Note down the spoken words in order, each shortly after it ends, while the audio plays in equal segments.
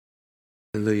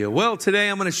Hallelujah. Well, today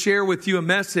I'm going to share with you a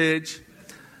message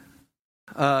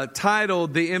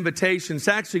titled The Invitation. It's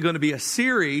actually going to be a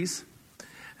series,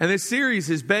 and this series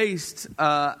is based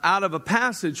out of a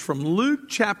passage from Luke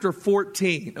chapter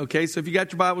 14. Okay, so if you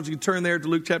got your Bibles, you can turn there to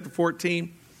Luke chapter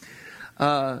 14.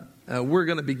 We're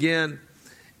going to begin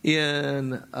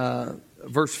in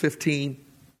verse 15.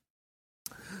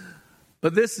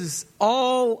 But this is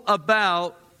all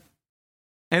about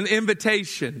an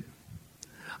invitation.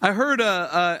 I heard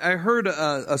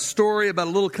a story about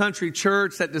a little country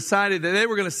church that decided that they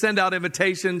were going to send out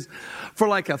invitations for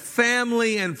like a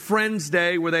family and friends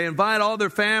day where they invite all their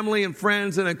family and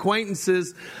friends and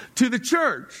acquaintances to the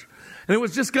church. And it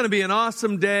was just going to be an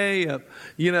awesome day of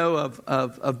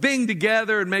being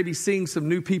together and maybe seeing some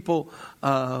new people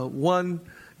won,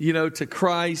 to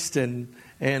Christ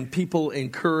and people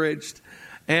encouraged.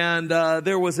 And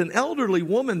there was an elderly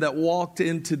woman that walked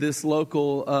into this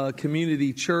local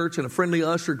community church, and a friendly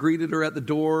usher greeted her at the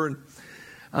door and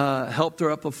helped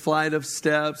her up a flight of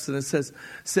steps. And it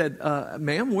said,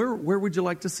 "Ma'am, where would you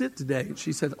like to sit today?" And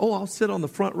she said, "Oh, I'll sit on the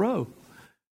front row."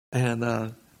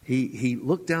 And he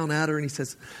looked down at her and he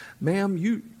says, "Ma'am,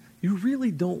 you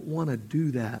really don't want to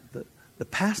do that. The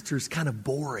pastor's kind of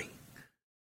boring."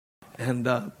 And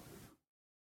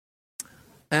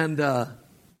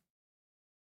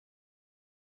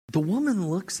the woman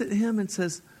looks at him and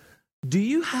says, "Do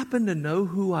you happen to know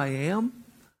who I am?"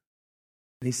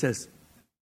 And he says,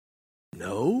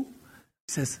 "No."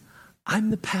 He says, "I'm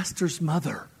the pastor's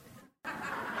mother."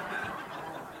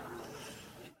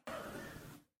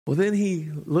 Well, then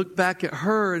he looked back at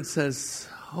her and says,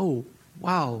 "Oh,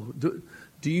 wow. Do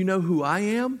you know who I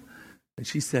am?" And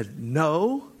she said,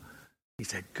 "No." He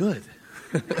said, "Good."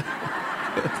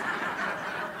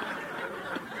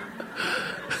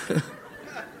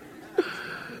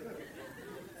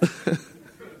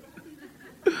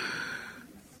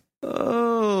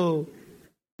 Oh,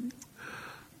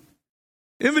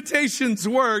 invitations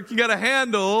work. You got to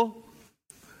handle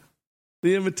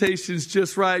the invitations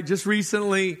just right. Just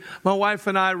recently, my wife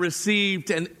and I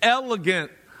received an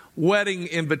elegant wedding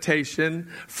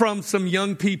invitation from some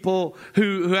young people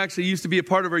who actually used to be a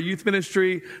part of our youth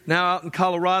ministry, now out in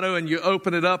Colorado. And you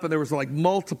open it up and there was like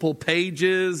multiple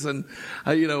pages and,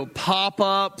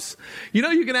 pop-ups.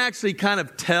 You can actually kind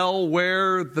of tell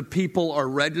where the people are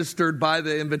registered by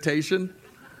the invitation.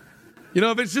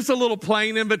 If it's just a little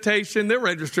plain invitation, they're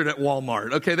registered at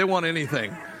Walmart. Okay, they want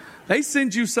anything. They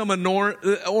send you some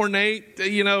ornate,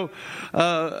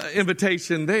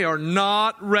 invitation. They are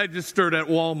not registered at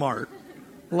Walmart.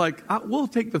 Like, we'll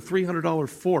take the $300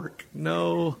 fork.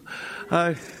 No.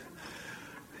 But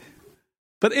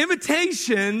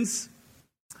invitations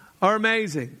are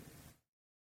amazing.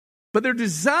 But they're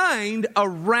designed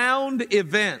around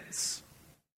events.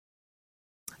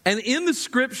 And in the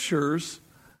scriptures,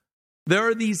 there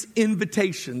are these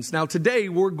invitations. Now today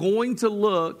we're going to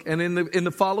look, and in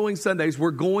the following Sundays, we're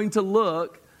going to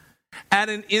look at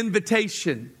an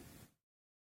invitation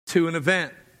to an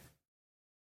event.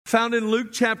 Found in Luke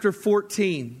chapter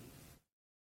 14.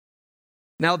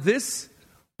 Now this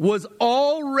was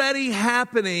already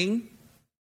happening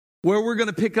where we're going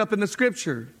to pick up in the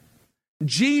scripture.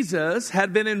 Jesus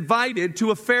had been invited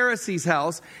to a Pharisee's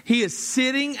house. He is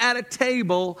sitting at a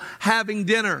table having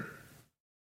dinner.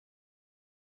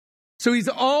 So he's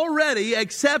already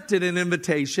accepted an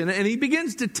invitation, and he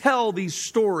begins to tell these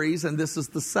stories, and this is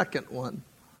the second one.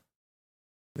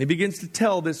 He begins to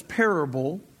tell this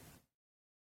parable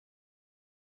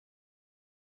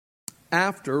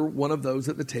after one of those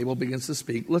at the table begins to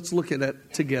speak. Let's look at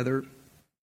it together,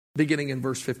 beginning in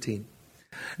verse 15.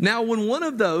 Now, when one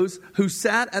of those who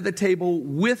sat at the table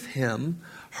with him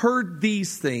heard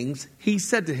these things, he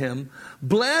said to him,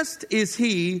 "Blessed is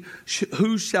he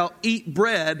who shall eat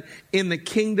bread in the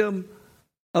kingdom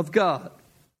of God."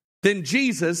 Then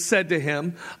Jesus said to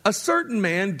him, "A certain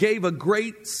man gave a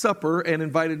great supper and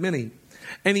invited many.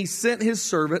 And he sent his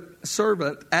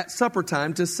servant at supper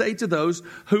time to say to those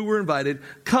who were invited,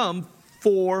 'Come,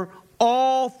 for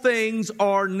all things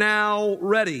are now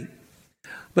ready.'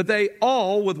 But they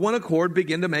all, with one accord,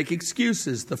 began to make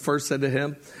excuses. The first said to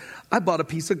him, 'I bought a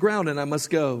piece of ground and I must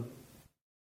go.'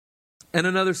 And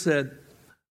another said,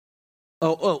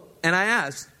 and I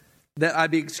asked that I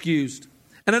be excused.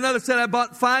 And another said, 'I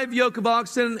bought 5 yoke of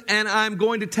oxen and I'm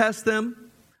going to test them.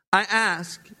 I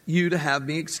ask you to have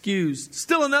me excused.'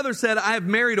 Still another said, 'I have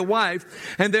married a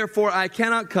wife and therefore I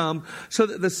cannot come.' So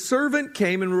that the servant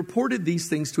came and reported these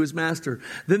things to his master.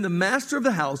 Then the master of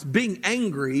the house, being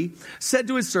angry, said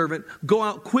to his servant, 'Go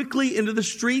out quickly into the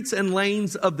streets and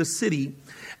lanes of the city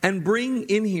and bring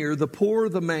in here the poor,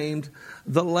 the maimed,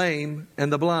 the lame,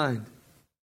 and the blind.'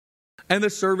 And the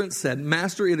servant said,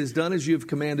 Master, it is done as you have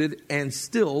commanded, and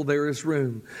still there is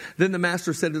room. Then the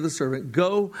master said to the servant,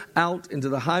 Go out into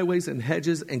the highways and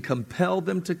hedges and compel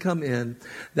them to come in,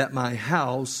 that my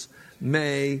house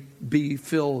may be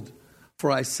filled.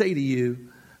 For I say to you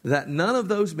that none of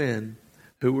those men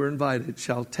who were invited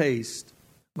shall taste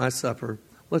my supper.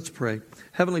 Let's pray.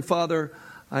 Heavenly Father,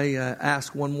 I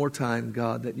ask one more time,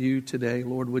 God, that you today,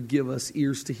 Lord, would give us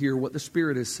ears to hear what the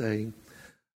Spirit is saying.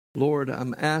 Lord,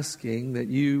 I'm asking that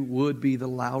you would be the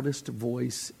loudest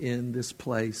voice in this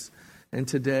place. And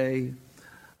today,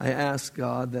 I ask,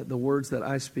 God, that the words that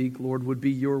I speak, Lord, would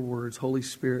be your words. Holy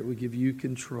Spirit, would give you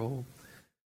control.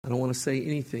 I don't want to say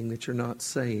anything that you're not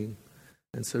saying.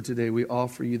 And so today we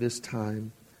offer you this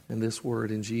time and this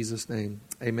word in Jesus' name.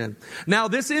 Amen. Now,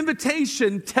 this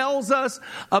invitation tells us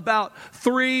about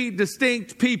three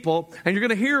distinct people, and you're going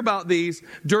to hear about these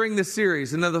during this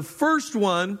series. And now the first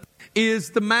one is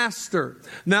the Master.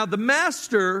 Now, the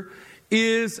Master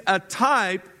is a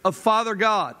type of Father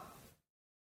God.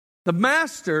 The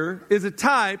Master is a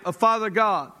type of Father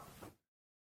God.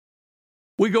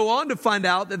 We go on to find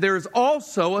out that there is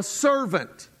also a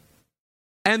servant.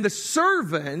 And the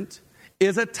servant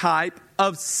is a type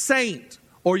of saint,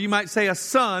 or you might say a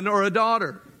son or a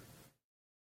daughter.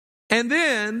 And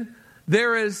then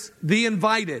there is the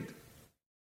invited.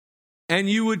 And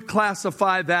you would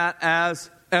classify that as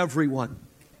everyone.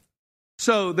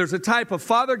 So there's a type of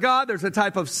Father God, there's a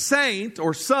type of saint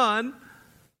or son,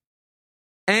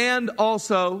 and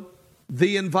also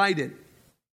the invited.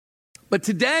 But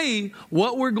today,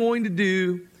 what we're going to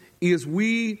do is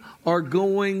we are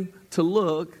going to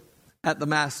look at the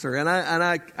Master. And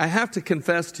I have to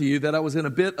confess to you that I was in a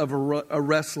bit of a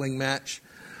wrestling match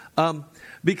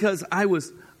because I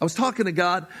was talking to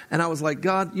God, and I was like,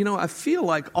 God, you know, I feel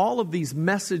like all of these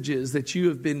messages that you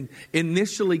have been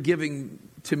initially giving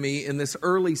to me in this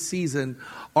early season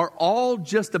are all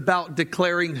just about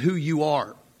declaring who you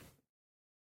are.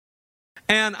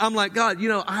 And I'm like, God, you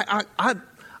know,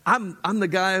 I'm the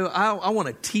guy who I want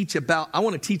to teach about. I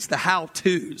want to teach the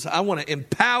how-tos. I want to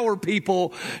empower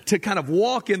people to kind of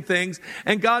walk in things.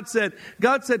 And God said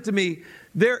to me,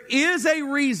 there is a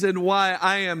reason why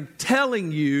I am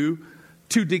telling you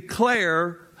to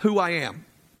declare who I am.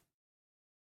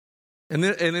 And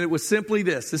it was simply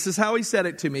this. This is how he said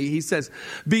it to me. He says,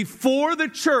 before the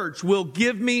church will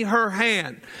give me her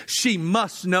hand, she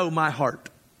must know my heart.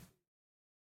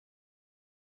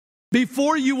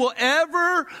 Before you will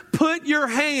ever put your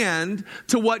hand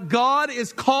to what God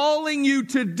is calling you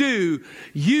to do,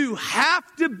 you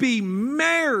have to be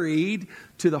married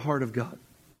to the heart of God.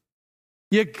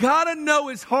 You got to know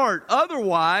his heart.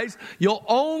 Otherwise, you'll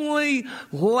only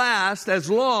last as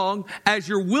long as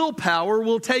your willpower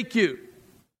will take you.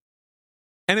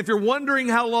 And if you're wondering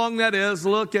how long that is,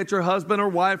 look at your husband or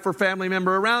wife or family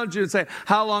member around you and say,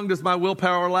 how long does my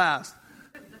willpower last?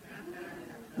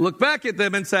 Look back at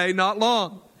them and say, not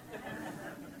long.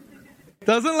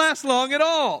 Doesn't last long at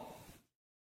all.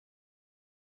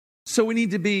 So we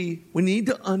need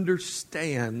to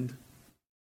understand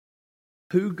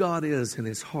who God is in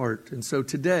his heart. And so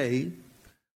today,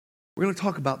 we're going to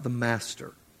talk about the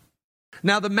Master.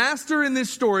 Now, the Master in this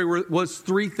story was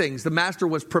three things. The Master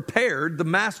was prepared, the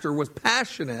Master was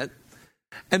passionate,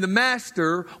 and the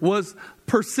Master was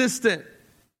persistent.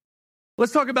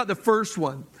 Let's talk about the first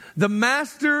one. The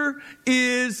Master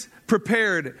is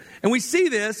prepared. And we see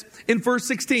this in verse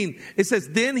 16. It says,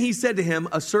 then he said to him,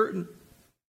 a certain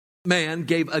man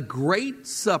gave a great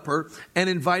supper and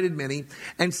invited many,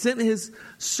 and sent his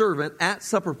servant at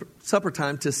supper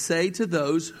time to say to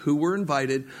those who were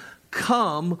invited,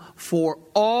 come, for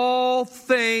all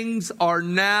things are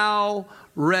now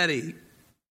ready.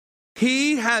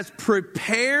 He has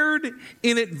prepared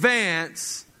in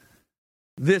advance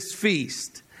this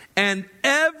feast, and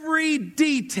every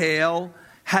detail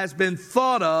has been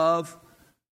thought of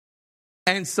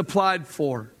and supplied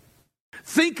for.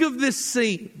 Think of this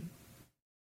scene.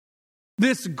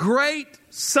 This great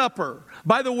supper.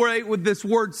 By the way, with this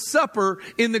word supper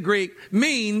in the Greek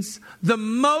means the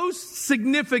most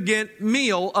significant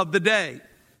meal of the day.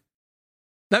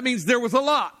 That means there was a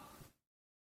lot.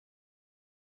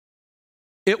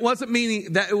 It wasn't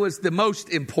meaning that it was the most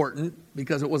important,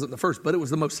 because it wasn't the first, but it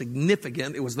was the most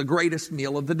significant. It was the greatest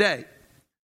meal of the day.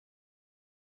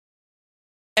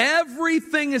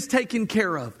 Everything is taken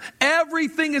care of.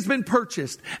 Everything has been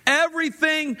purchased.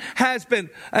 Everything has been,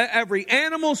 every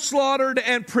animal slaughtered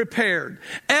and prepared.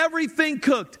 Everything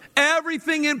cooked.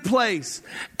 Everything in place.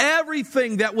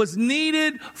 Everything that was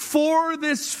needed for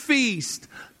this feast.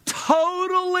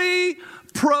 Totally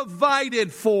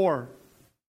provided for.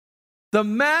 The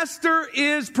master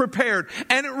is prepared.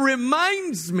 And it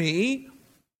reminds me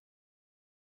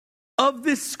of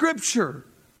this scripture.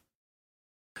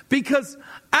 Because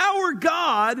our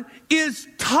God is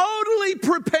totally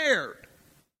prepared.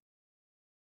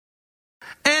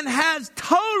 And has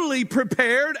totally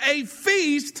prepared a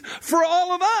feast for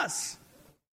all of us.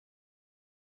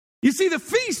 You see, the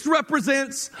feast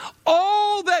represents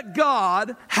all that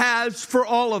God has for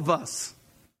all of us.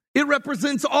 It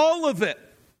represents all of it.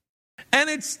 And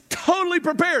it's totally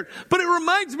prepared. But it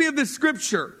reminds me of this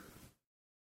scripture.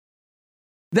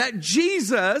 That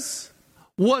Jesus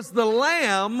was the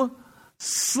lamb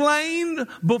slain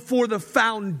before the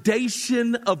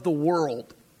foundation of the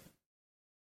world.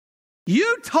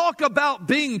 You talk about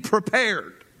being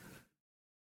prepared.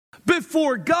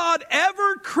 Before God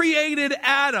ever created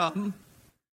Adam,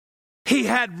 he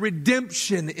had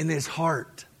redemption in his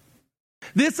heart.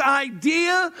 This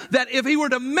idea that if he were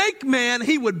to make man,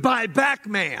 he would buy back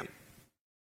man.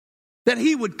 That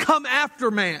he would come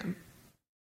after man.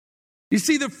 You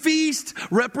see, the feast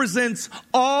represents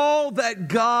all that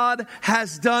God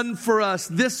has done for us.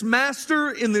 This master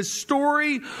in this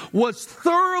story was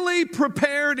thoroughly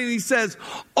prepared, and he says,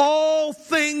 all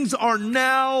things are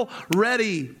now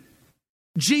ready.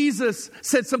 Jesus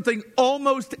said something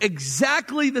almost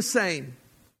exactly the same,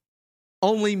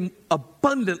 only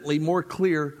abundantly more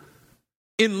clear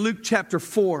in Luke chapter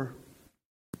 4.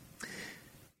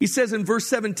 He says in verse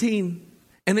 17,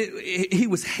 and he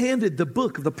was handed the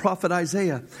book of the prophet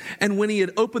Isaiah. And when he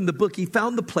had opened the book, he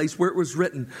found the place where it was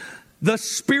written, the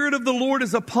Spirit of the Lord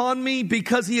is upon me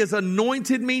because he has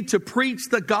anointed me to preach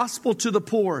the gospel to the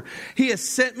poor. He has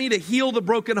sent me to heal the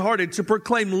brokenhearted, to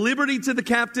proclaim liberty to the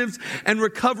captives and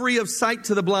recovery of sight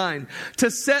to the blind,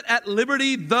 to set at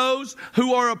liberty those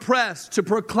who are oppressed, to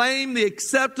proclaim the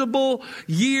acceptable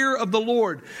year of the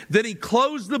Lord. Then he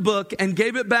closed the book and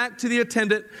gave it back to the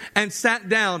attendant and sat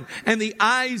down. And the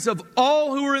eyes of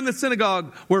all who were in the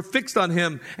synagogue were fixed on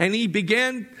him. And he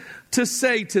began to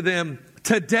say to them,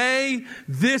 today,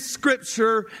 this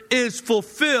scripture is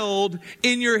fulfilled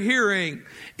in your hearing.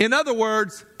 In other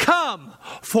words, come,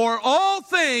 for all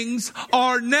things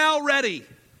are now ready.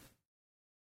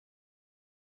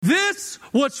 This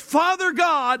was Father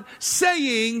God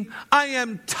saying, I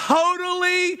am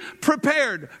totally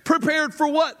prepared. Prepared for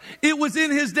what? It was in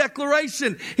his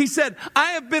declaration. He said,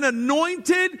 I have been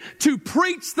anointed to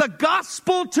preach the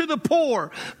gospel to the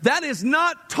poor. That is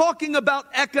not talking about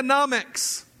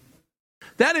economics.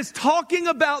 That is talking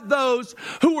about those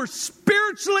who were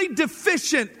spiritually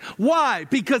deficient. Why?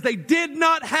 Because they did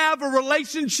not have a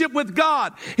relationship with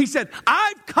God. He said,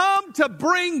 I've come to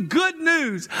bring good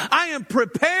news. I am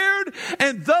prepared,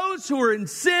 and those who are in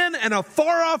sin and are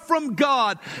far off from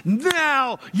God,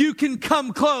 now you can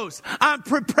come close. I'm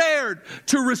prepared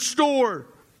to restore.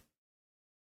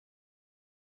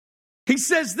 He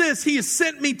says this, he has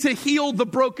sent me to heal the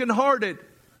brokenhearted.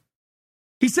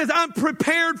 He says, I'm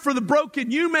prepared for the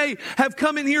broken. You may have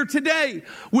come in here today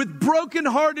with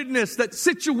brokenheartedness, that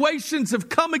situations have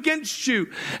come against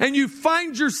you, and you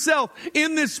find yourself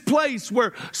in this place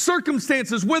where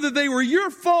circumstances, whether they were your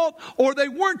fault or they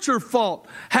weren't your fault,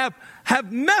 have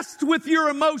messed with your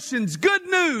emotions. Good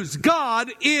news,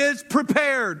 God is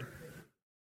prepared.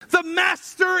 The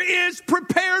master is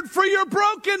prepared for your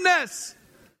brokenness.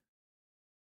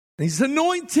 He's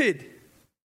anointed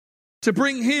to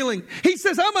bring healing. He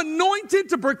says, I'm anointed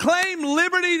to proclaim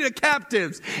liberty to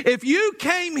captives. If you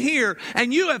came here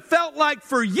and you have felt like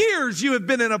for years you have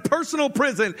been in a personal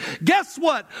prison, guess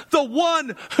what? The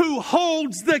one who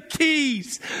holds the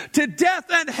keys to death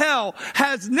and hell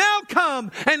has now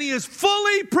come, and he is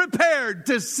fully prepared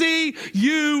to see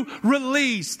you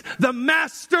released. The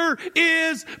master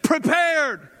is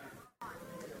prepared.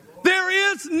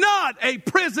 There is not a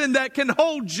prison that can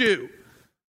hold you.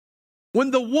 When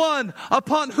the one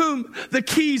upon whom the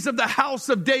keys of the house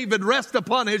of David rest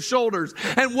upon his shoulders,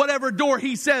 and whatever door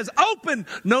he says open,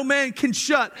 no man can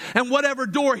shut, and whatever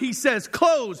door he says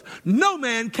close, no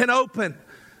man can open.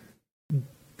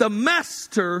 The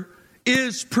master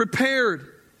is prepared.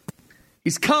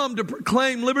 He's come to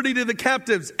proclaim liberty to the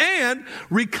captives and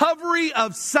recovery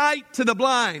of sight to the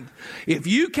blind. If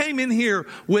you came in here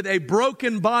with a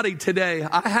broken body today,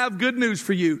 I have good news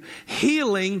for you.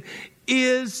 Healing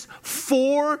is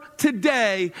for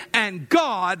today, and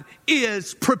God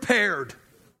is prepared.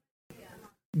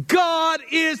 God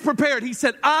is prepared. He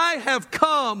said, I have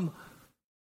come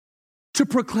to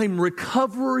proclaim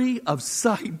recovery of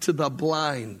sight to the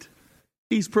blind.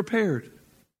 He's prepared.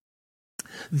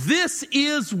 This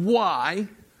is why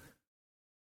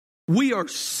we are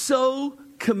so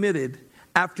committed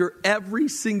after every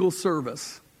single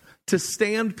service to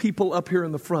stand people up here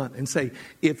in the front and say,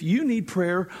 if you need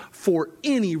prayer for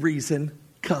any reason,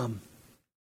 come.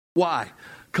 Why?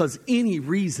 Because any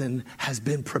reason has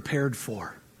been prepared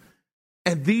for.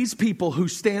 And these people who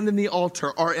stand in the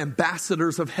altar are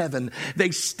ambassadors of heaven. They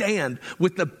stand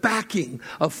with the backing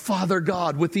of Father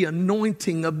God, with the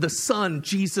anointing of the Son,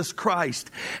 Jesus Christ.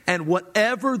 And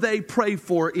whatever they pray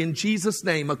for in Jesus'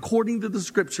 name, according to the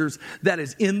scriptures, that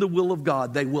is in the will of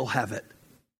God, they will have it.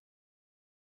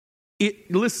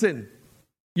 Listen,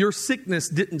 your sickness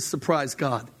didn't surprise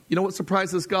God. You know what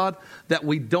surprises God? That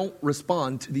we don't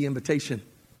respond to the invitation.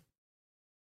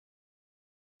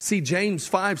 See, James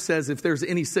 5 says, if there's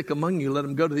any sick among you, let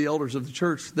him go to the elders of the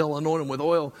church. They'll anoint him with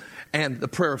oil, and the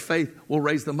prayer of faith will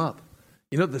raise them up.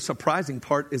 You know, the surprising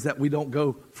part is that we don't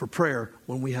go for prayer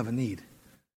when we have a need.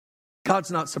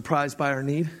 God's not surprised by our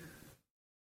need.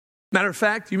 Matter of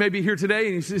fact, you may be here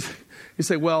today and you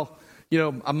say, well, you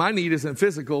know, my need isn't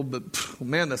physical, but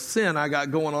man, the sin I got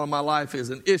going on in my life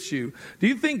is an issue. Do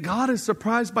you think God is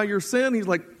surprised by your sin? He's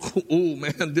like, oh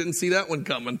man, didn't see that one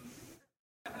coming.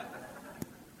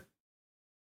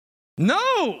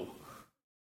 No.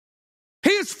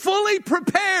 He is fully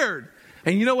prepared.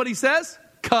 And you know what he says?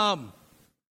 Come.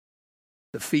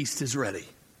 The feast is ready.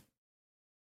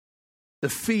 The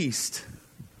feast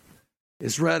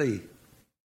is ready.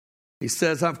 He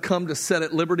says, I've come to set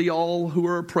at liberty all who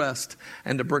are oppressed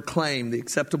and to proclaim the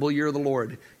acceptable year of the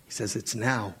Lord. He says, it's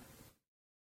now.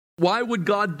 Why would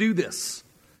God do this?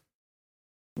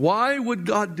 Why would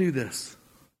God do this?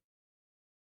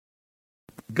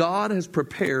 God has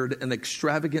prepared an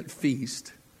extravagant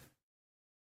feast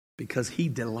because he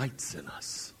delights in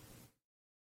us.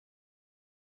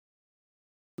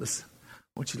 Listen, I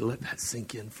want you to let that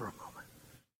sink in for a moment.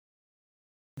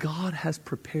 God has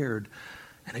prepared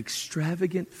an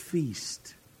extravagant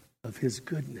feast of his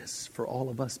goodness for all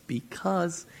of us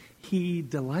because he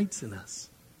delights in us.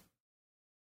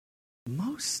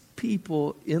 Most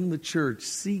people in the church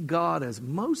see God as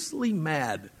mostly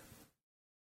mad,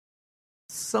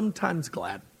 sometimes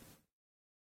glad.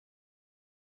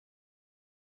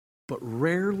 But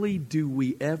rarely do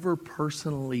we ever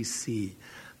personally see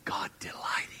God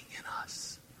delighting in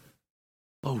us.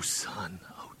 Oh son,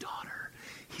 oh daughter,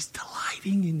 he's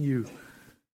delighting in you.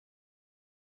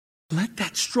 Let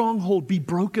that stronghold be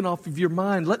broken off of your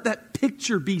mind. Let that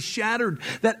picture be shattered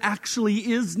that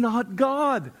actually is not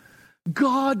God.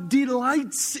 God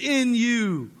delights in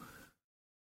you.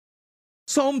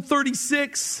 Psalm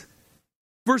 36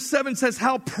 Verse 7 says,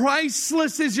 how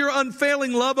priceless is your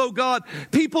unfailing love, O God.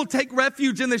 People take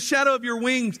refuge in the shadow of your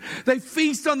wings. They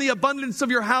feast on the abundance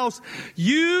of your house.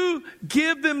 You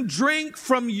give them drink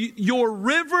from your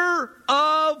river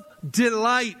of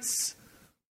delights.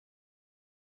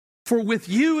 For with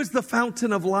you is the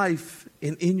fountain of life,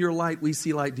 and in your light we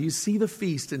see light. Do you see the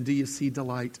feast and do you see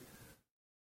delight?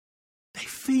 They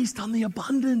feast on the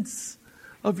abundance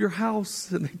of your house,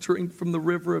 and they drink from the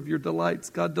river of your delights.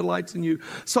 God delights in you.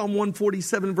 Psalm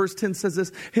 147 verse 10 says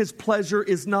this, his pleasure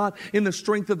is not in the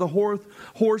strength of the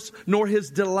horse, nor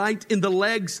his delight in the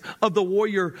legs of the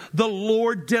warrior. The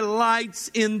Lord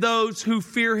delights in those who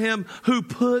fear him, who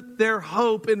put their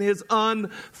hope in his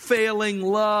unfailing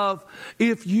love.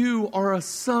 If you are a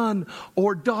son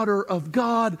or daughter of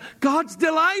God, God's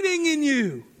delighting in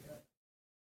you.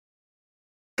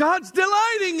 God's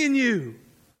delighting in you.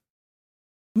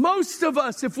 Most of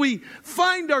us, if we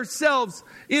find ourselves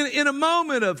in a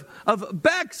moment of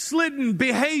backslidden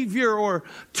behavior or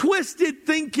twisted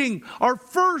thinking, our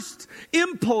first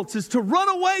impulse is to run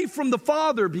away from the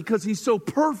Father because he's so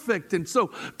perfect and so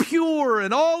pure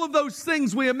and all of those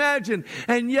things we imagine.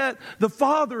 And yet the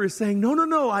Father is saying,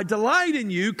 no, I delight in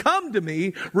you. Come to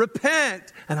me,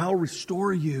 repent, and I'll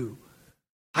restore you.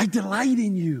 I delight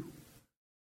in you.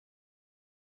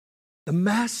 The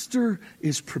Master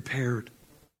is prepared.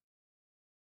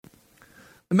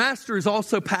 The Master is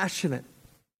also passionate.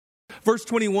 Verse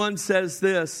 21 says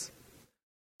this,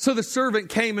 so the servant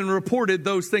came and reported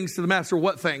those things to the Master.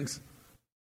 What things?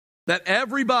 That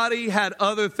everybody had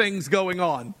other things going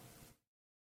on.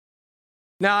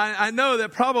 Now, I know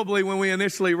that probably when we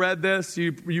initially read this,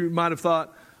 you might have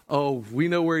thought, oh, we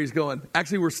know where he's going.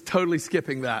 Actually, we're totally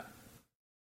skipping that.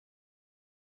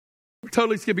 We're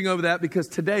totally skipping over that because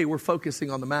today we're focusing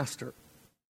on the Master.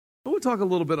 We'll talk a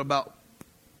little bit about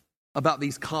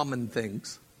these common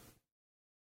things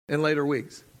in later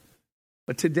weeks.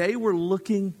 But today we're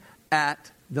looking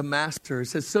at the Master. It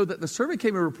says, so that the servant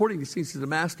came and reporting these things to the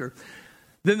Master.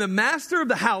 Then the master of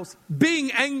the house,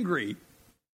 being angry.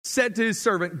 said to his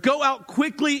servant, go out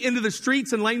quickly into the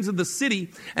streets and lanes of the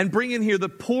city and bring in here the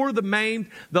poor, the maimed,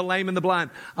 the lame, and the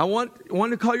blind. I want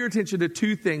to call your attention to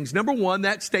two things. Number one,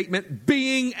 that statement,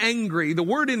 being angry. The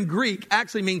word in Greek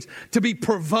actually means to be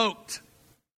provoked.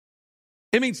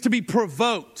 It means to be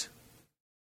provoked.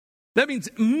 That means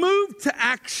moved to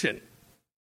action.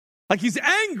 Like he's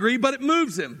angry, but it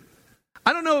moves him.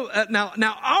 I don't know.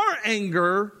 Now our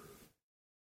anger,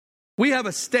 we have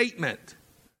a statement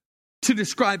to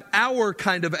describe our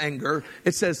kind of anger.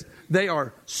 It says they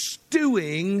are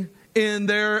stewing in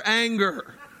their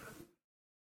anger.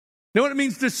 You know what it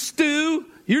means to stew?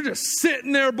 You're just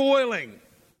sitting there boiling.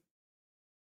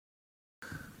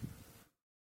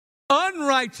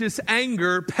 Unrighteous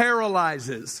anger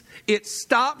paralyzes. It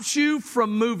stops you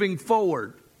from moving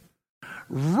forward.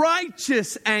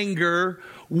 Righteous anger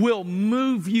will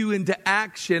move you into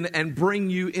action and bring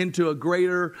you into a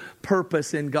greater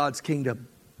purpose in God's kingdom.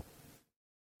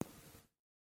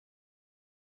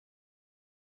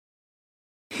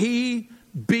 He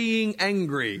being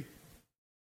angry,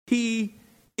 he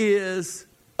is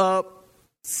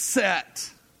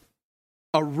upset,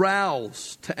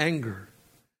 aroused to anger.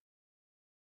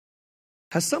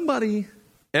 Has somebody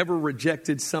ever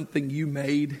rejected something you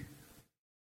made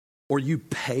or you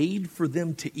paid for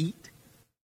them to eat?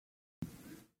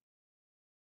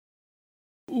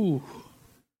 Ooh.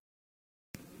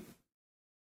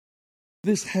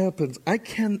 This happens. I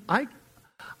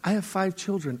have 5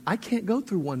 children. I can't go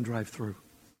through one drive-through.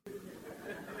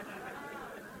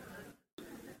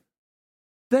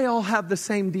 They all have the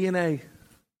same DNA,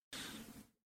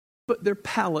 but their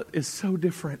palate is so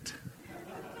different.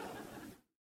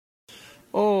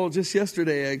 Oh, just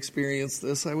yesterday I experienced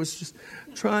this. I was just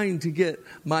trying to get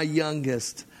my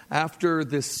youngest after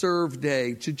this serve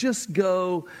day to just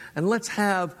go and let's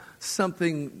have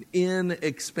something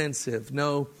inexpensive.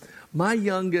 No, my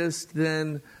youngest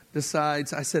then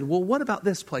decides, I said, well, what about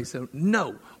this place?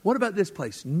 No. What about this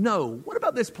place? No. What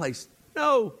about this place?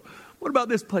 No. What about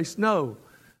this place? No.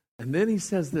 And then he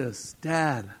says this,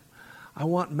 Dad, I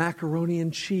want macaroni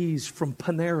and cheese from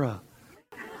Panera.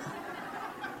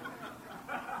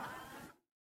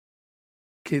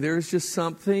 Okay, there's just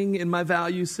something in my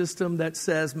value system that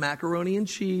says macaroni and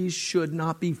cheese should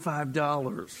not be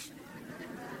 $5.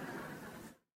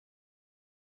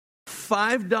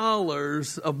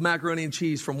 $5 of macaroni and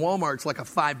cheese from Walmart's like a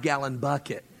 5-gallon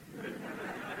bucket.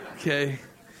 Okay?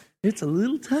 It's a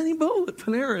little tiny bowl at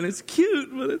Panera, and it's cute,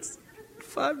 but it's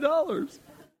 $5.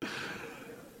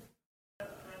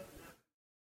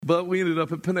 But we ended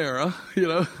up at Panera, you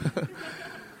know.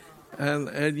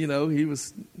 and you know, he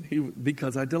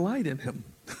because I delight in him.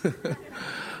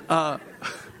 I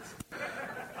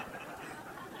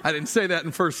didn't say that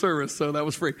in first service, so that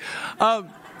was free.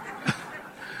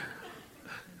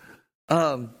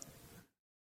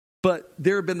 But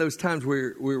there have been those times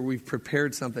where we've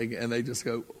prepared something and they just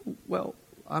go, well,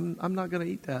 I'm not going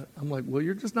to eat that. I'm like, well,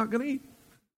 you're just not going to eat.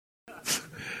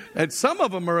 And some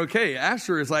of them are okay.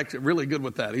 Asher is like really good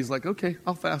with that. He's like, okay,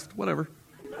 I'll fast, whatever.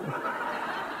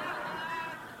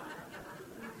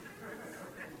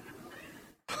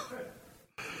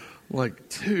 I'm like,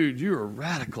 dude, you're a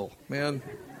radical, man.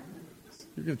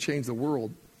 You're going to change the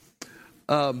world.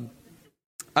 I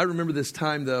remember this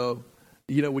time, though,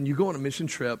 you know, when you go on a mission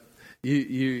trip,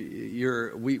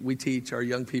 we teach our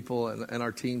young people and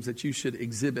our teams that you should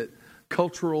exhibit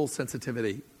cultural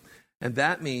sensitivity. And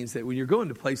that means that when you're going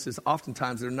to places,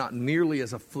 oftentimes they're not nearly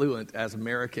as affluent as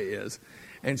America is.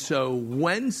 And so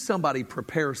when somebody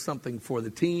prepares something for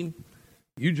the team,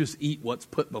 you just eat what's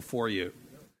put before you.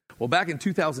 Well, back in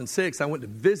 2006, I went to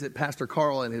visit Pastor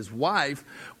Carl and his wife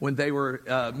when they were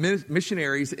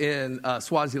missionaries in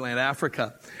Swaziland,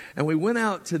 Africa. And we went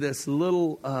out to this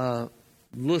little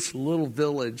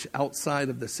village outside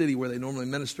of the city where they normally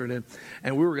ministered in.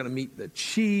 And we were going to meet the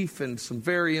chief and some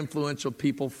very influential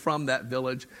people from that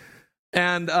village.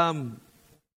 And I'll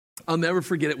never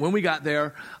forget it. When we got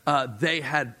there, they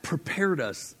had prepared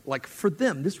us, like for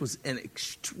them, this was an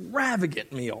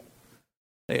extravagant meal.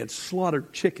 They had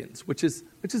slaughtered chickens, which is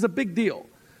a big deal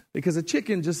because a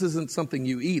chicken just isn't something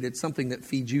you eat. It's something that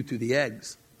feeds you through the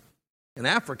eggs. In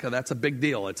Africa, that's a big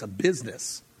deal. It's a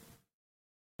business.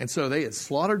 And so they had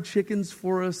slaughtered chickens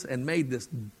for us and made this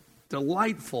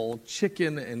delightful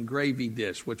chicken and gravy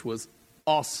dish, which was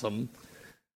awesome.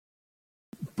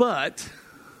 But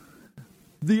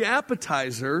the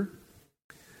appetizer,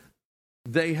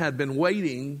 they had been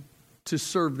waiting to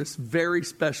serve this very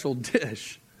special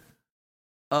dish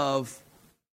of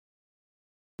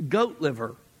goat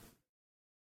liver.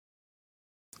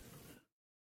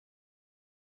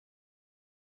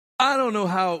 I don't know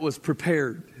how it was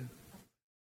prepared,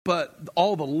 But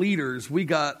all the leaders, we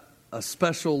got a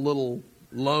special little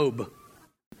lobe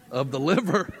of the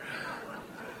liver.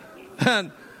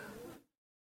 And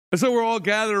so we're all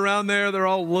gathered around there. They're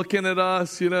all looking at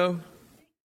us, And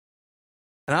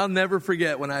I'll never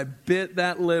forget when I bit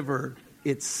that liver,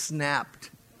 it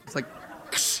snapped. It's like,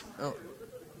 oh.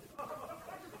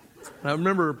 I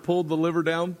remember pulled the liver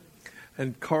down,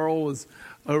 and Carl was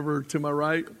over to my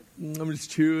right. I'm just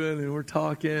chewing, and we're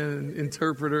talking, and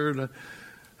interpreter, and I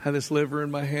had this liver in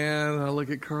my hand, and I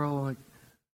look at Carl, I'm like,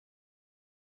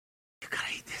 you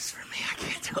gotta eat this for me, I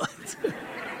can't do it.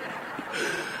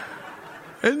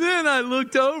 And then I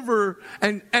looked over,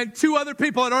 and 2 other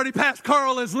people had already passed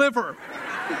Carl his liver.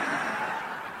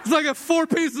 It's like a 4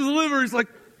 pieces of liver. He's like,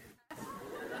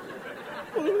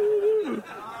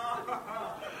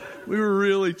 we were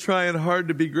really trying hard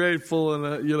to be grateful,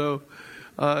 and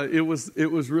it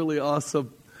was really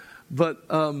awesome. But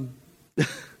the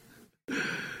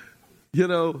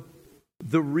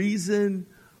reason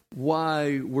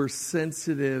why we're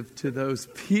sensitive to those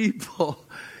people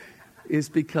is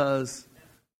because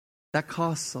that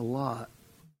costs a lot.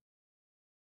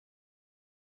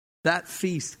 That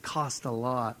feast cost a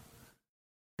lot.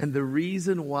 And the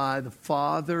reason why the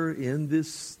Father in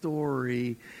this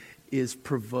story is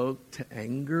provoked to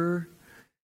anger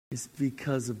is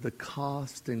because of the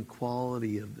cost and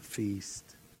quality of the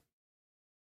feast.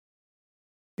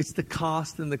 It's the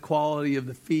cost and the quality of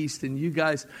the feast. And you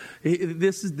guys,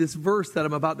 this verse that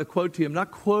I'm about to quote to you. I'm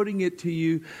not quoting it to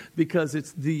you because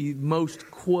it's the most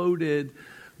quoted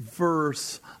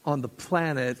verse on the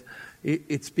planet.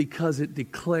 It's because it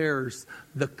declares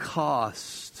the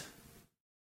cost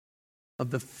of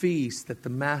the feast that the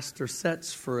Master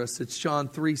sets for us. It's John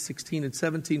 3:16 and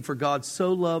 17. For God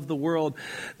so loved the world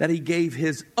that he gave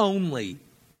his only,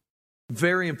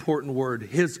 very important word,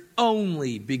 his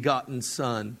only begotten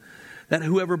Son, that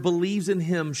whoever believes in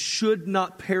him should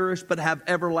not perish but have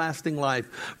everlasting life.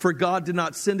 For God did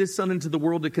not send his Son into the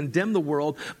world to condemn the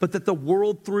world, but that the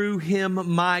world through him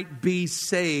might be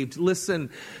saved. Listen,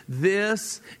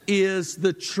 this is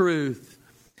the truth.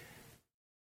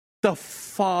 The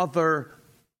Father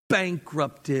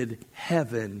bankrupted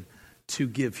heaven to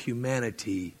give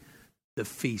humanity the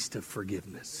feast of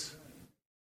forgiveness.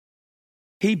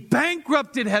 He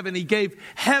bankrupted heaven. He gave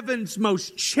heaven's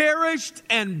most cherished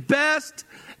and best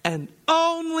and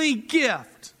only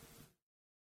gift.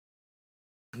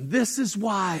 And this is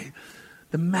why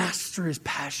the Master is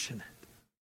passionate.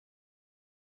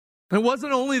 And it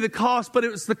wasn't only the cost, but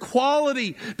it was the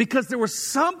quality, because there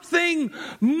was something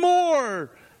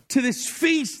more to this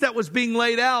feast that was being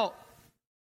laid out.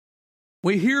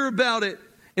 We hear about it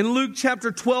in Luke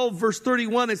chapter 12, verse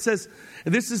 31. It says,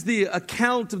 and this is the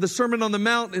account of the Sermon on the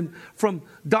Mount, and from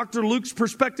Dr. Luke's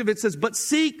perspective, it says, but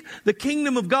seek the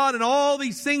kingdom of God, and all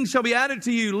these things shall be added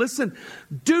to you. Listen,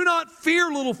 do not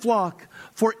fear, little flock,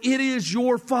 for it is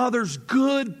your Father's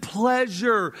good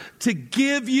pleasure to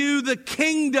give you the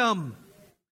kingdom.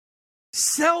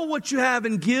 Sell what you have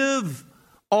and give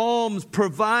alms.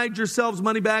 Provide yourselves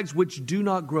money bags which do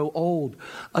not grow old,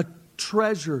 a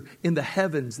treasure in the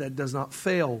heavens that does not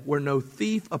fail, where no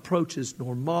thief approaches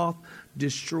nor moth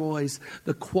destroys.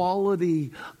 The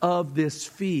quality of this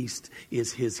feast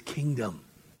is his kingdom.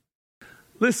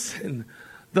 Listen,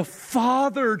 the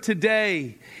Father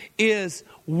today is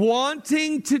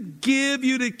wanting to give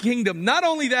you the kingdom. Not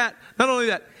only that,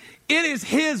 it is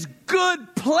his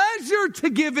good pleasure to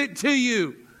give it to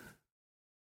you.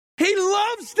 He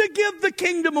loves to give the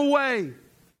kingdom away.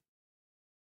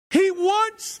 He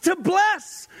wants to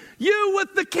bless you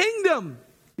with the kingdom.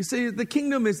 You say the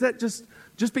kingdom, is that just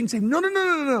being saved?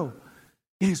 No.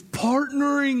 It is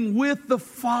partnering with the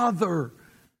Father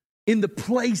in the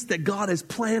place that God has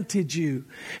planted you,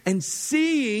 and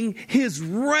seeing his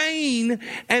reign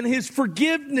and his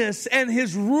forgiveness and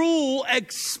his rule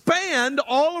expand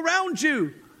all around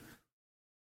you.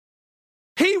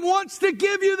 He wants to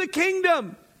give you the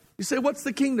kingdom. You say, what's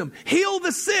the kingdom? Heal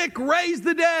the sick, raise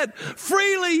the dead.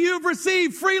 Freely you've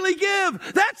received, freely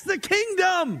give. That's the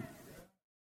kingdom.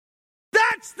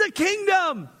 That's the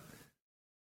kingdom.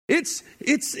 It's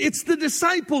the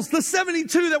disciples, the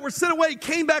 72 that were sent away,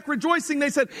 came back rejoicing.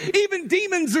 They said, even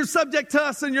demons are subject to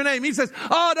us in your name. He says,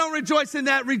 oh, don't rejoice in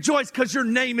that. Rejoice because your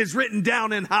name is written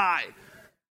down in high.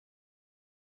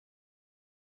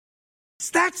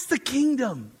 That's the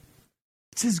kingdom.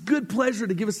 It's his good pleasure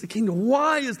to give us the kingdom.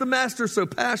 Why is the Master so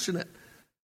passionate?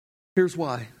 Here's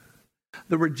why.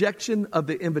 The rejection of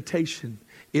the invitation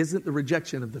isn't the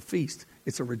rejection of the feast.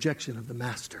 It's a rejection of the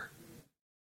Master.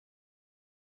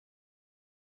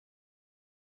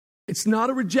 It's not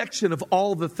a rejection of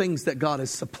all the things that God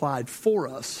has supplied for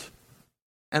us.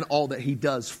 and all that he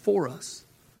does for us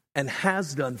and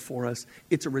has done for us,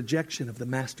 it's a rejection of the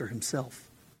master himself.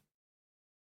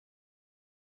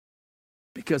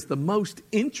 Because the most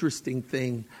interesting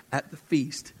thing at the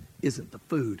feast isn't the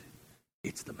food,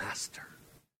 it's the master.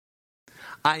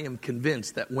 I am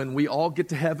convinced that when we all get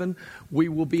to heaven, we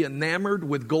will be enamored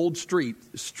with gold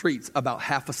streets about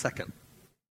half a second.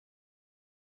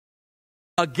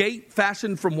 A gate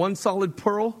fashioned from one solid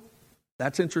pearl,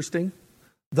 that's interesting.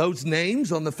 Those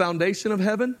names on the foundation of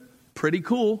heaven, pretty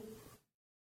cool.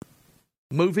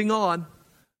 Moving on,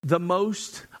 the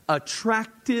most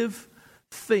attractive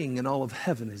thing in all of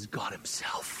heaven is God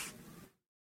himself.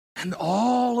 And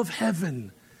all of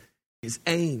heaven is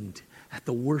aimed at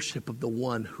the worship of the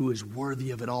one who is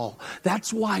worthy of it all.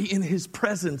 That's why in his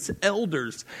presence,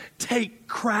 elders take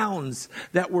crowns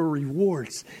that were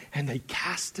rewards and they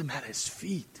cast them at his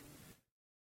feet.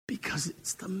 Because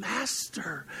it's the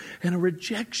master. And a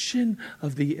rejection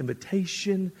of the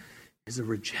invitation is a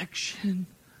rejection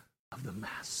of the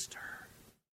master.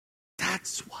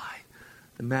 That's why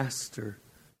the master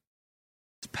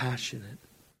is passionate.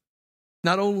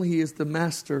 Not only is the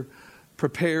master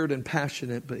prepared and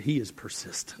passionate, but he is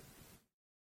persistent.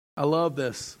 I love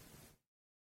this.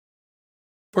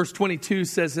 Verse 22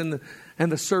 says, and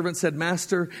the servant said,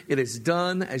 Master, it is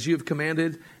done as you have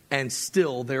commanded, and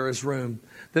still there is room.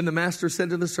 Then the master said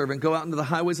to the servant, Go out into the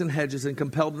highways and hedges and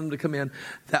compel them to come in,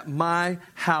 that my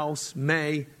house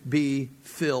may be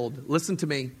filled. Listen to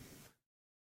me.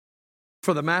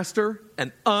 For the master,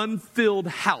 an unfilled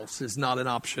house is not an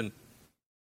option.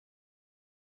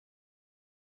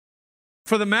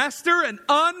 For the master, an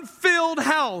unfilled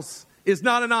house is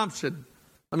not an option.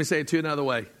 Let me say it to you another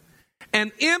way.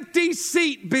 An empty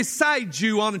seat beside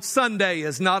you on Sunday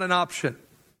is not an option.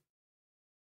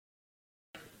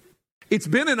 It's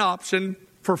been an option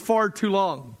for far too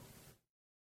long.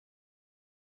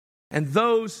 And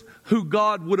those who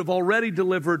God would have already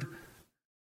delivered,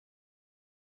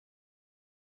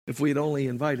 if we had only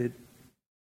invited,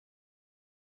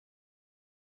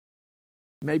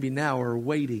 maybe now are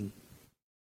waiting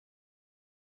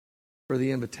for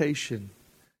the invitation.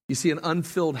 You see, an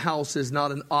unfilled house is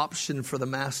not an option for the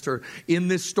master. In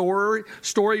this story,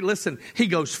 listen, he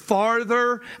goes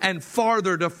farther and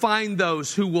farther to find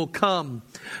those who will come.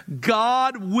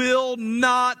 God will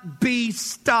not be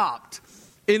stopped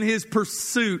in his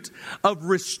pursuit of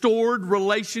restored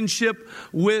relationship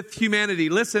with humanity.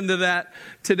 Listen to that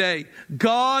today.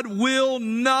 God will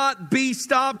not be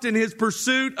stopped in his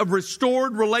pursuit of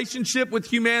restored relationship with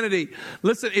humanity.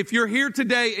 Listen, if you're here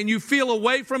today and you feel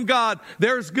away from God,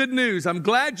 there's good news. I'm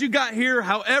glad you got here,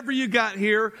 however you got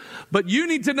here, but you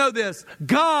need to know this.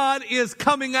 God is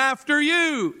coming after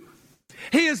you.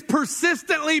 He is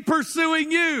persistently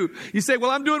pursuing you. You say,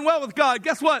 well, I'm doing well with God.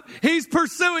 Guess what? He's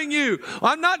pursuing you.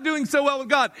 I'm not doing so well with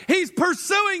God. He's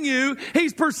pursuing you.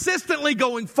 He's persistently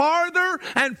going farther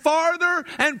and farther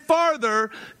and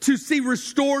farther to see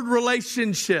restored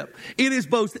relationship. It is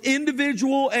both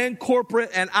individual and corporate,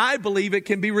 and I believe it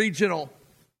can be regional.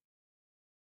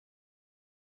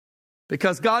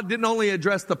 Because God didn't only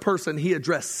address the person, he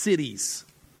addressed cities.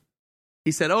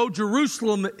 He said, Oh,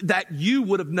 Jerusalem, that you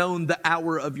would have known the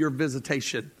hour of your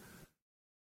visitation.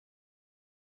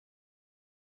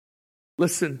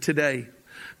 Listen, today,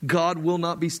 God will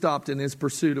not be stopped in his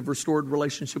pursuit of restored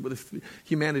relationship with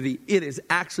humanity. It is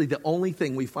actually the only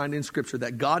thing we find in Scripture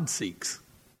that God seeks.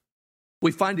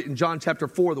 We find it in John chapter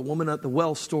 4, the woman at the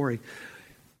well story.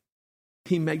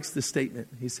 He makes the statement.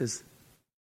 He says,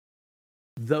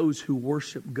 those who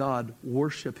worship God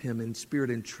worship him in spirit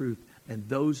and truth. And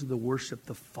those are the worship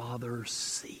the Father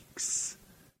seeks.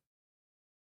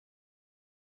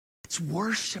 It's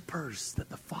worshipers that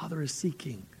the Father is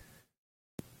seeking.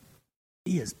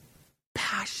 He is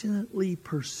passionately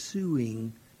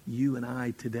pursuing you and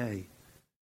I today.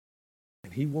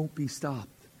 And he won't be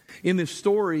stopped. In this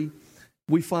story,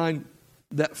 we find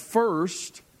that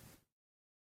first,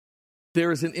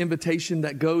 there is an invitation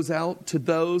that goes out to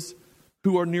those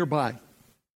who are nearby.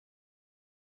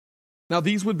 Now,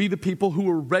 these would be the people who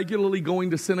were regularly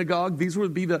going to synagogue. These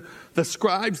would be the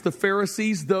scribes, the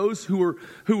Pharisees, those who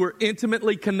were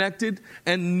intimately connected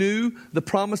and knew the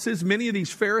promises. Many of these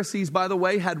Pharisees, by the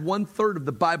way, had 1/3 of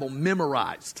the Bible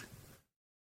memorized.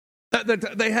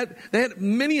 They had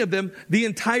many of them, the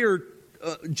entire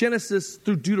Genesis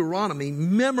through Deuteronomy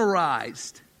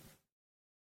memorized.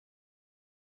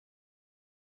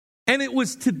 And it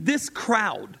was to this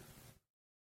crowd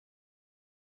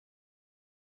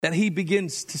that he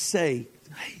begins to say,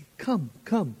 hey,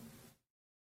 come.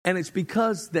 And it's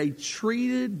because they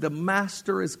treated the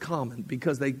master as common,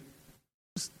 because they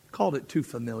just called it too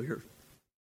familiar.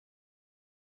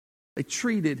 They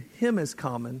treated him as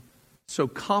common, so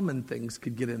common things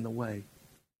could get in the way.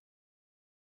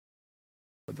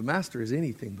 But the master is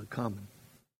anything but common.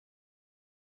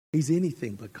 He's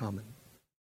anything but common.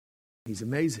 He's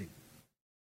amazing.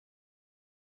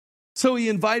 So he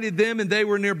invited them and they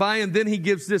were nearby, and then he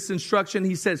gives this instruction.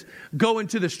 He says, go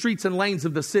into the streets and lanes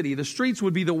of the city. The streets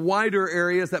would be the wider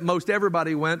areas that most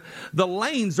everybody went. The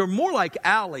lanes are more like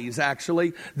alleys,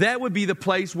 actually. That would be the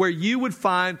place where you would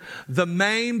find the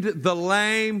maimed, the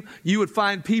lame. You would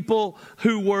find people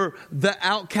who were the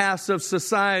outcasts of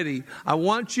society. I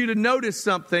want you to notice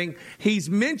something. He's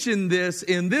mentioned this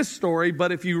in this story,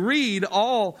 but if you read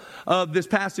all of this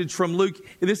passage from Luke,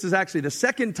 this is actually the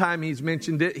second time he's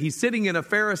mentioned it. He's sitting in a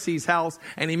Pharisee's house,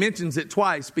 and he mentions it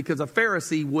twice because a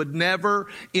Pharisee would never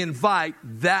invite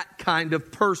that kind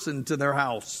of person to their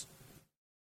house.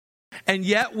 And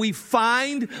yet we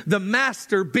find the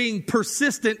master being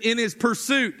persistent in his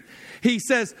pursuit. He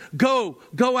says, go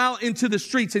out into the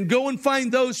streets and go and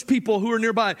find those people who are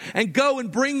nearby, and go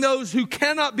and bring those who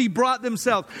cannot be brought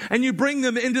themselves, and you bring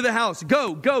them into the house.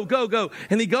 Go.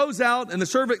 And he goes out, and the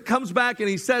servant comes back and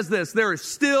he says this, there is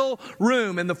still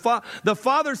room. And the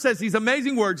father says these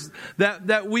amazing words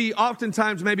that we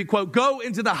oftentimes maybe quote, go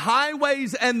into the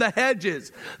highways and the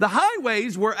hedges. The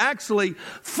highways were actually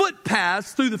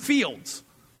footpaths through the fields.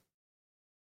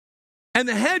 And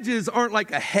the hedges aren't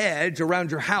like a hedge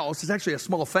around your house. It's actually a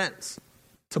small fence.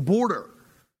 It's a border.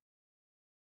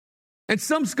 And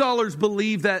some scholars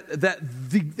believe that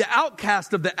the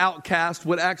outcast of the outcast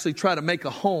would actually try to make a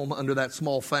home under that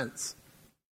small fence.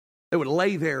 They would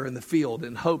lay there in the field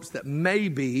in hopes that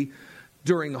maybe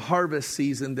during harvest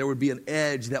season there would be an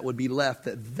edge that would be left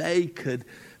that they could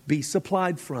be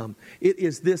supplied from. It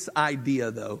is this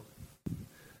idea, though.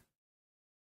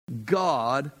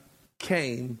 God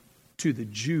came to the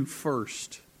Jew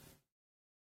first,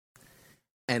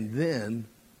 and then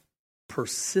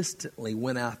persistently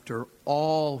went after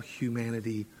all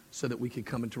humanity so that we could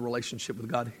come into relationship with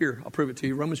God. Here, I'll prove it to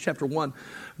you. Romans chapter 1,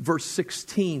 verse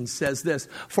 16 says this,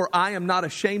 for I am not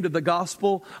ashamed of the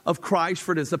gospel of Christ,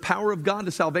 for it is the power of God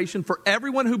to salvation for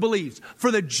everyone who believes,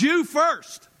 for the Jew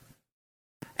first,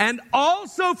 and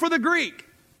also for the Greek.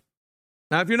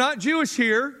 Now, if you're not Jewish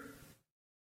here,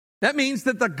 that means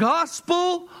that the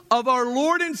gospel of our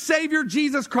Lord and Savior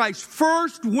Jesus Christ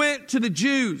first went to the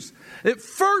Jews. It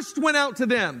first went out to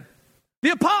them. The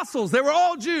apostles, they were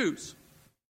all Jews.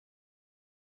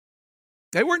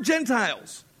 They weren't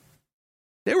Gentiles.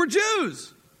 They were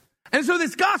Jews. And so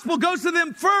this gospel goes to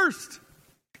them first.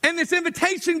 And this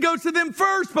invitation goes to them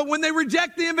first. But when they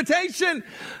reject the invitation,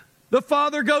 the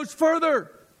Father goes further.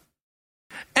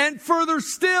 And further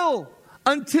still,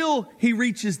 until he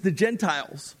reaches the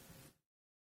Gentiles.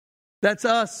 That's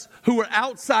us who are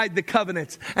outside the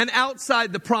covenants and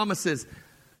outside the promises.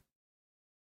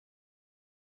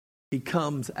 He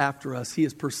comes after us. He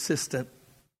is persistent.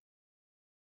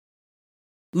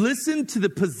 Listen to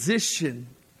the position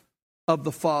of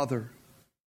the Father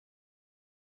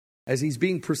as he's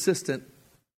being persistent,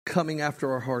 coming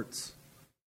after our hearts.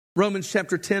 Romans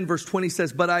chapter 10 verse 20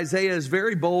 says, but Isaiah is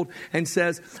very bold and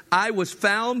says, I was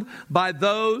found by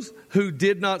those who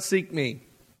did not seek me.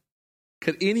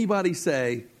 Could anybody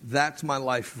say, that's my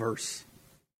life verse?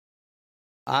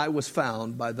 I was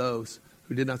found by those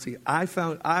who did not see.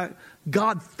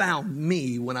 God found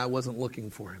me when I wasn't looking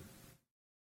for him.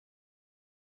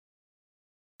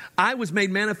 I was made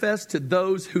manifest to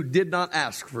those who did not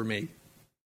ask for me.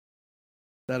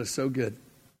 That is so good.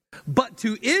 But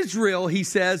to Israel, he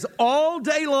says, all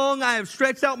day long I have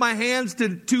stretched out my hands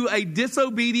to a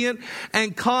disobedient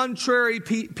and contrary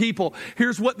people.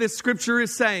 Here's what this scripture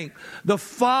is saying. The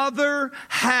Father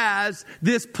has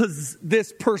this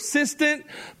persistent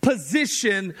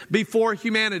position before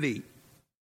humanity.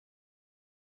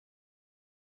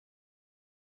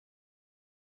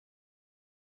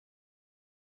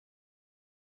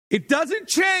 It doesn't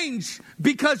change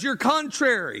because you're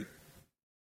contrary.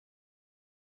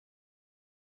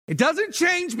 It doesn't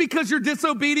change because you're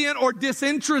disobedient or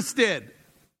disinterested.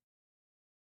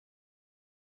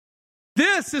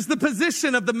 This is the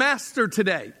position of the master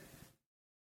today.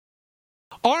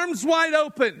 Arms wide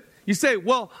open. You say,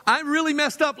 well, I really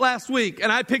messed up last week and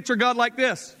I picture God like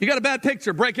this. You got a bad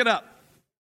picture, break it up.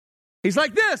 He's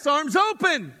like this, arms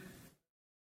open.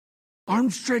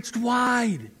 Arms stretched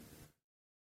wide.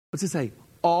 What's it say?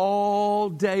 All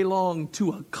day long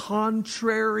to a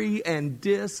contrary and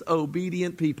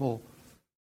disobedient people.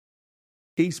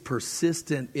 He's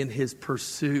persistent in his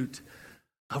pursuit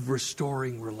of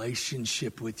restoring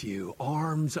relationship with you.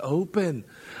 Arms open.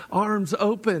 Arms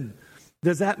open.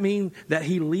 Does that mean that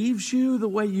he leaves you the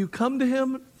way you come to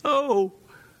him? No.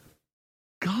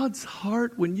 God's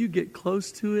heart, when you get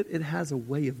close to it, it has a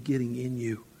way of getting in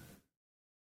you.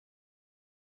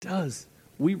 It does.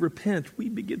 We repent. We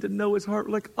begin to know his heart.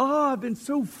 We're like, I've been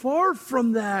so far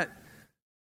from that.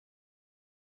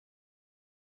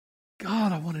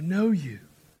 God, I want to know you.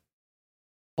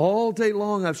 All day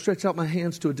long, I've stretched out my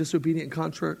hands to a disobedient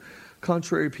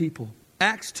contrary people.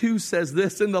 Acts 2 says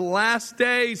this, in the last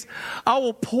days, I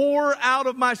will pour out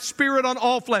of my Spirit on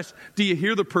all flesh. Do you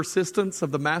hear the persistence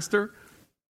of the Master?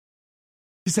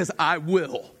 He says, I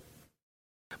will.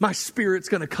 My Spirit's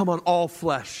going to come on all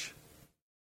flesh.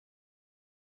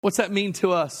 What's that mean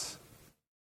to us?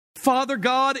 Father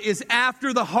God is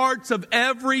after the hearts of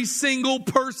every single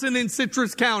person in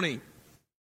Citrus County.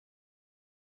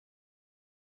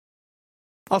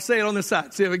 I'll say it on this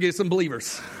side, see if I get some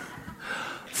believers.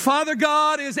 Father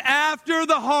God is after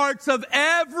the hearts of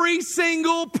every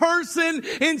single person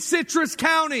in Citrus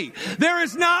County. There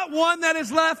is not one that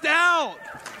is left out.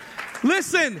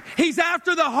 Listen, he's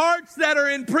after the hearts that are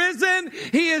in prison.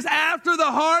 He is after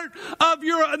the heart of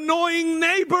your annoying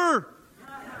neighbor.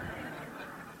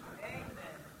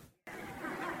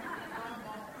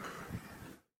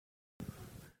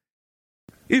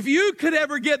 If you could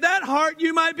ever get that heart,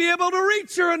 you might be able to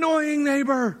reach your annoying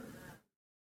neighbor.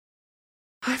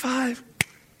 High five.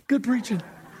 Good preaching.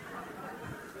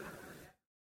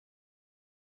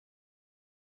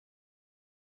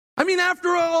 I mean, after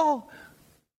all,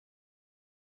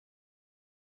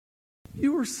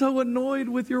 you were so annoyed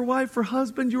with your wife or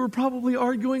husband, you were probably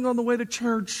arguing on the way to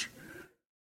church.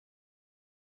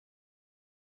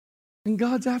 And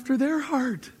God's after their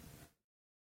heart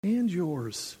and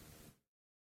yours.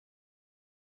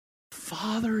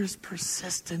 Father is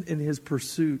persistent in his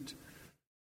pursuit.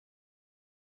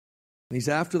 And he's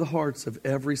after the hearts of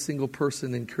every single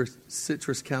person in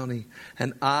Citrus County.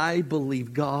 And I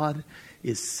believe God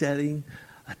is setting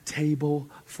a table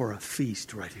for a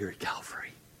feast right here at Calvary.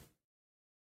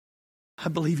 I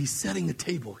believe he's setting a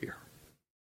table here.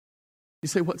 You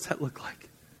say, what's that look like?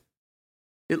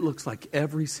 It looks like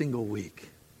every single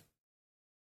week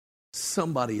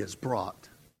somebody is brought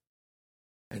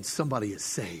and somebody is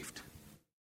saved.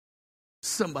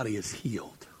 Somebody is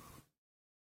healed.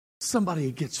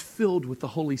 Somebody gets filled with the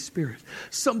Holy Spirit.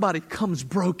 Somebody comes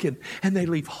broken and they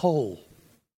leave whole.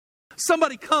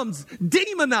 Somebody comes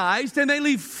demonized and they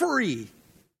leave free.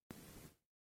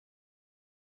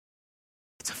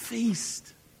 It's a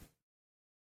feast.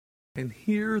 And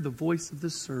hear the voice of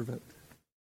the servant.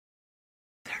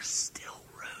 There's still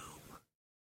room.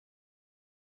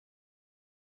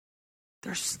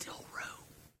 There's still room.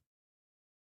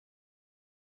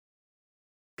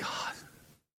 God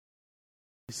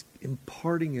is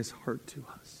imparting his heart to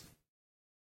us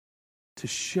to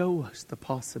show us the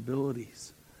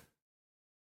possibilities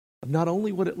of not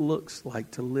only what it looks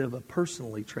like to live a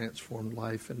personally transformed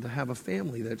life and to have a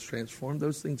family that's transformed.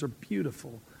 Those things are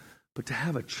beautiful. But to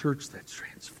have a church that's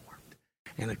transformed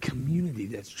and a community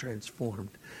that's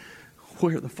transformed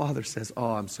where the Father says,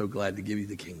 I'm so glad to give you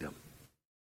the kingdom.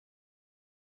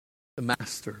 The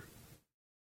Master.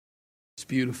 It's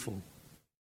beautiful.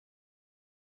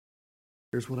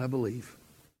 Here's what I believe.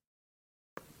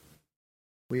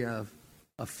 We have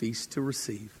a feast to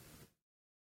receive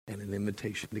and an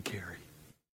invitation to carry.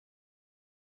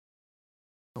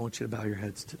 I want you to bow your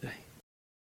heads today.